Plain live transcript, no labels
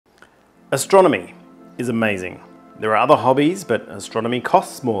Astronomy is amazing. There are other hobbies, but astronomy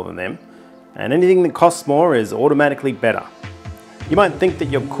costs more than them, and anything that costs more is automatically better. You might think that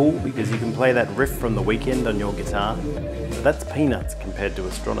you're cool because you can play that riff from The Weeknd on your guitar, but that's peanuts compared to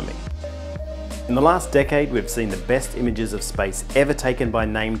astronomy. In the last decade, we've seen the best images of space ever taken by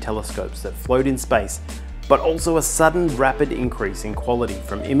named telescopes that float in space, but also a sudden rapid increase in quality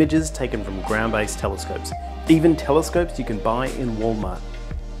from images taken from ground-based telescopes, even telescopes you can buy in Walmart.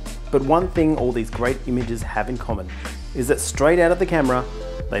 But one thing all these great images have in common is that straight out of the camera,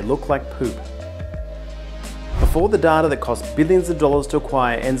 they look like poop. Before the data that costs billions of dollars to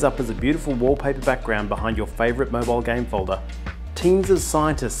acquire ends up as a beautiful wallpaper background behind your favourite mobile game folder, teams of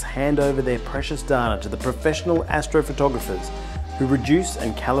scientists hand over their precious data to the professional astrophotographers who reduce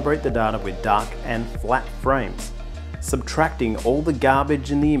and calibrate the data with dark and flat frames, subtracting all the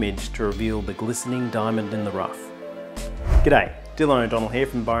garbage in the image to reveal the glistening diamond in the rough. G'day, Dylan O'Donnell here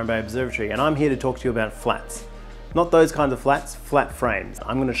from Byron Bay Observatory, and I'm here to talk to you about flats. Not those kinds of flats, flat frames.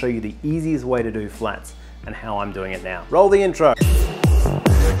 I'm going to show you the easiest way to do flats and how I'm doing it now. Roll the intro.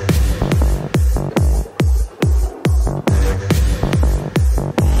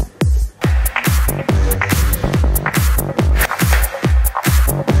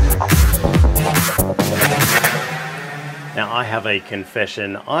 Now I have a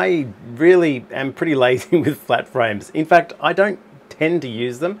confession. I really am pretty lazy with flat frames. In fact, I don't tend to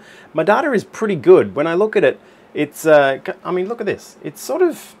use them. My data is pretty good. When I look at it, it's, I mean, look at this. It's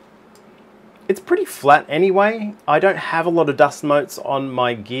pretty flat anyway. I don't have a lot of dust motes on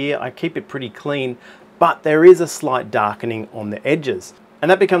my gear. I keep it pretty clean, but there is a slight darkening on the edges.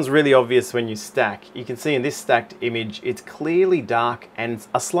 And that becomes really obvious when you stack. You can see in this stacked image, it's clearly dark and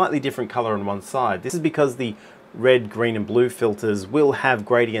a slightly different color on one side. This is because the red, green and blue filters will have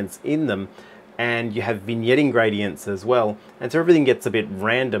gradients in them, and you have vignetting gradients as well, and so everything gets a bit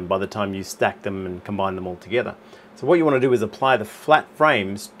random by the time you stack them and combine them all together. So what you want to do is apply the flat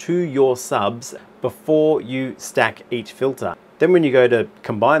frames to your subs before you stack each filter. Then when you go to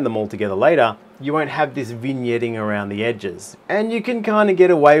combine them all together later, you won't have this vignetting around the edges. And you can kind of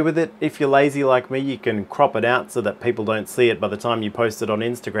get away with it. If you're lazy like me, you can crop it out so that people don't see it by the time you post it on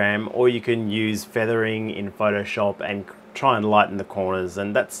Instagram, or you can use feathering in Photoshop and try and lighten the corners,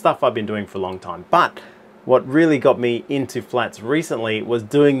 and that's stuff I've been doing for a long time. But what really got me into flats recently was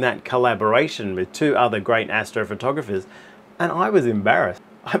doing that collaboration with two other great astrophotographers, and I was embarrassed.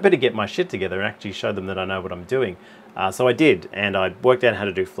 I better get my shit together and actually show them that I know what I'm doing. So I did, and I worked out how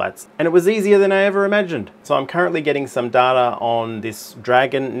to do flats, and it was easier than I ever imagined. So I'm currently getting some data on this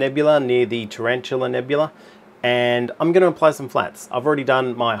Dragon Nebula near the Tarantula Nebula, and I'm going to apply some flats. I've already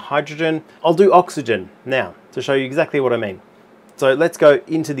done my hydrogen. I'll do oxygen now to show you exactly what I mean. So let's go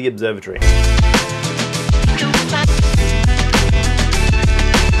into the observatory.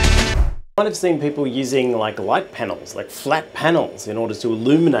 I've seen people using like light panels, like flat panels, in order to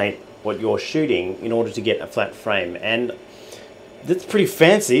illuminate what you're shooting in order to get a flat frame, and that's pretty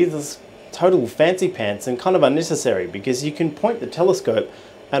fancy. That's total fancy pants and kind of unnecessary, because you can point the telescope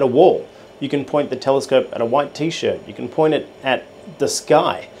at a wall, you can point the telescope at a white t-shirt, you can point it at the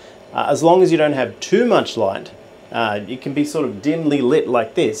sky. As long as you don't have too much light, it can be sort of dimly lit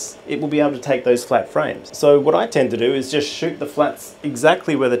like this, it will be able to take those flat frames. So what I tend to do is just shoot the flats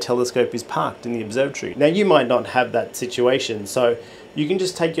exactly where the telescope is parked in the observatory. Now you might not have that situation, so you can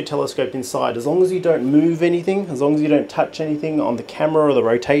just take your telescope inside. As long as you don't move anything, as long as you don't touch anything on the camera or the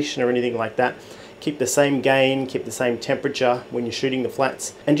rotation or anything like that, keep the same gain, keep the same temperature when you're shooting the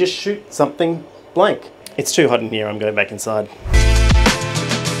flats, and just shoot something blank. It's too hot in here, I'm going back inside.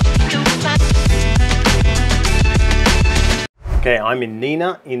 Okay, I'm in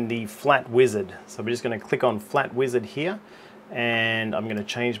N.I.N.A in the Flat Wizard. So we're just going to click on Flat Wizard here, and I'm going to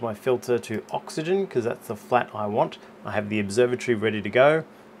change my filter to oxygen because that's the flat I want. I have the observatory ready to go.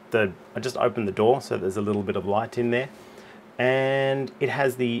 I just opened the door so there's a little bit of light in there. And it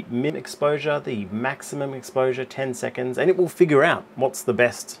has the min exposure, the maximum exposure, 10 seconds, and it will figure out what's the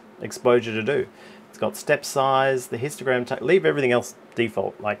best exposure to do. It's got step size, the histogram, leave everything else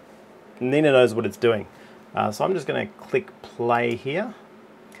default. Like, N.I.N.A knows what it's doing. So I'm just going to click play here,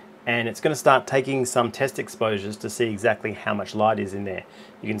 and it's going to start taking some test exposures to see exactly how much light is in there.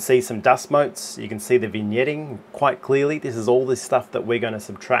 You can see some dust motes, you can see the vignetting quite clearly. This is all this stuff that we're going to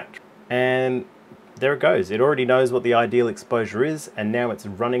subtract. And there it goes. It already knows what the ideal exposure is, and now it's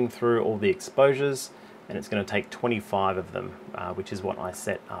running through all the exposures, and it's going to take 25 of them, which is what I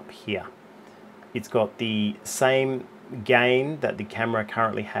set up here. It's got the same gain that the camera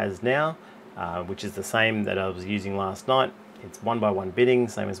currently has now, which is the same that I was using last night. It's 1:1 bidding,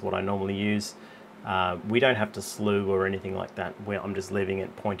 same as what I normally use. We don't have to slew or anything like that, where I'm just leaving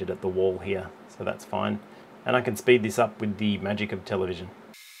it pointed at the wall here, so that's fine. And I can speed this up with the magic of television.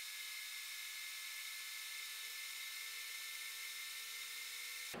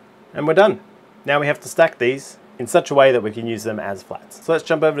 And we're done. Now we have to stack these in such a way that we can use them as flats. So let's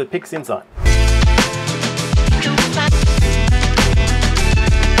jump over to PixInsight.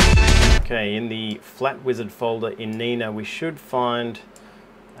 Okay, in the Flat Wizard folder in N.I.N.A, we should find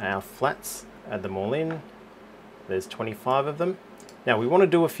our flats. Add them all in. There's 25 of them. Now we want to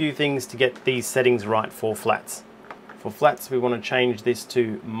do a few things to get these settings right for flats. For flats, we want to change this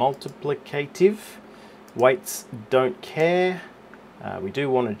to multiplicative. Weights don't care. We do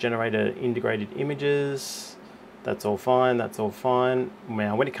want to generate integrated images. That's all fine, that's all fine.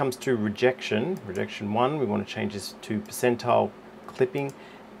 Now when it comes to rejection 1, we want to change this to percentile clipping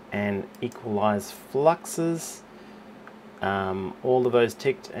and equalize fluxes. All of those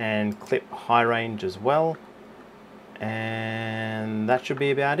ticked, and clip high range as well. And that should be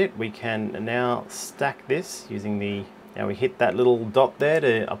about it. We can now stack this using the, now we hit that little dot there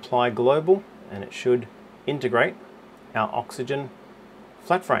to apply global, and it should integrate our oxygen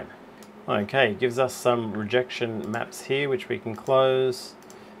flat frame. Okay, it gives us some rejection maps here which we can close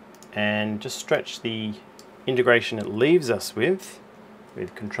and just stretch the integration it leaves us with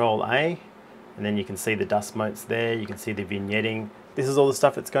Control A, and then you can see the dust motes there, you can see the vignetting. This is all the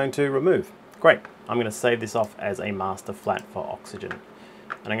stuff it's going to remove. Great, I'm going to save this off as a master flat for oxygen.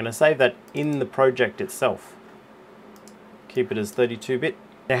 And I'm going to save that in the project itself. Keep it as 32-bit.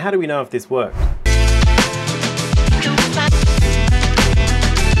 Now how do we know if this worked?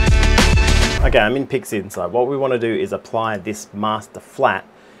 Okay, I'm in PixInsight. What we want to do is apply this master flat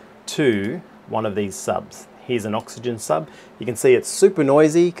to one of these subs. Here's an oxygen sub. You can see it's super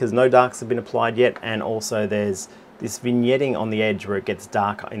noisy because no darks have been applied yet, and also there's this vignetting on the edge where it gets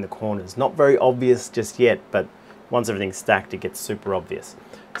darker in the corners. Not very obvious just yet, but once everything's stacked, it gets super obvious.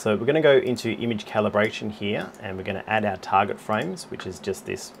 So we're going to go into image calibration here, and we're going to add our target frames, which is just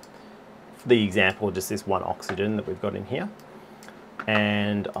this, for the example, just this one oxygen that we've got in here.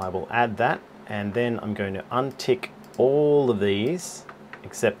 And I will add that, and then I'm going to untick all of these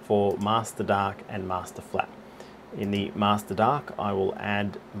except for master dark and master flat. In the master dark, I will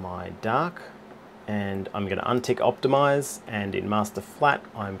add my dark, and I'm going to untick optimize, and in master flat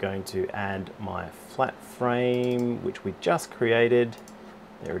I'm going to add my flat frame which we just created.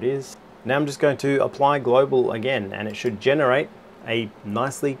 There it is. Now I'm just going to apply global again, and it should generate a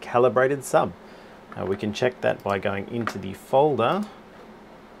nicely calibrated sub. We can check that by going into the folder,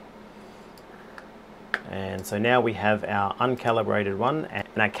 and so now we have our uncalibrated one and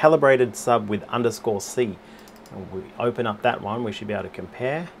our calibrated sub with _C. And we open up that one, we should be able to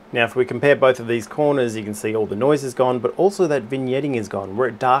compare. Now if we compare both of these corners, you can see all the noise is gone, but also that vignetting is gone. Where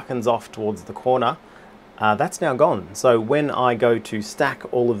it darkens off towards the corner, that's now gone. So when I go to stack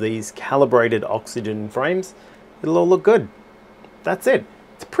all of these calibrated oxygen frames, it'll all look good. That's it.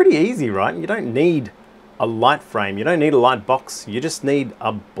 It's pretty easy, right? You don't need a light frame, you don't need a light box, you just need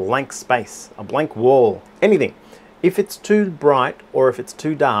a blank space, a blank wall, anything. If it's too bright or if it's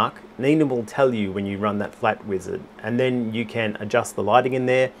too dark, N.I.N.A will tell you when you run that flat wizard, and then you can adjust the lighting in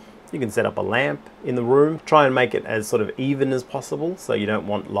there. You can set up a lamp in the room, try and make it as sort of even as possible, so you don't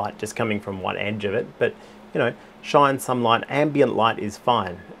want light just coming from one edge of it, but you know, shine some light. Ambient light is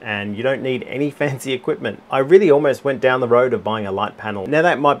fine, and you don't need any fancy equipment. I really almost went down the road of buying a light panel. Now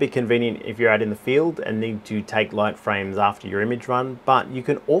that might be convenient if you're out in the field and need to take light frames after your image run, but you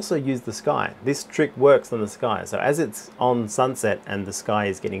can also use the sky. This trick works on the sky. So as it's on sunset and the sky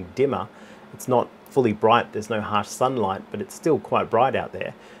is getting dimmer, it's not fully bright, there's no harsh sunlight, but it's still quite bright out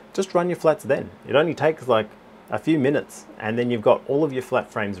there. Just run your flats then. It only takes like a few minutes, and then you've got all of your flat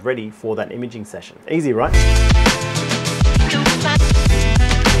frames ready for that imaging session. Easy, right?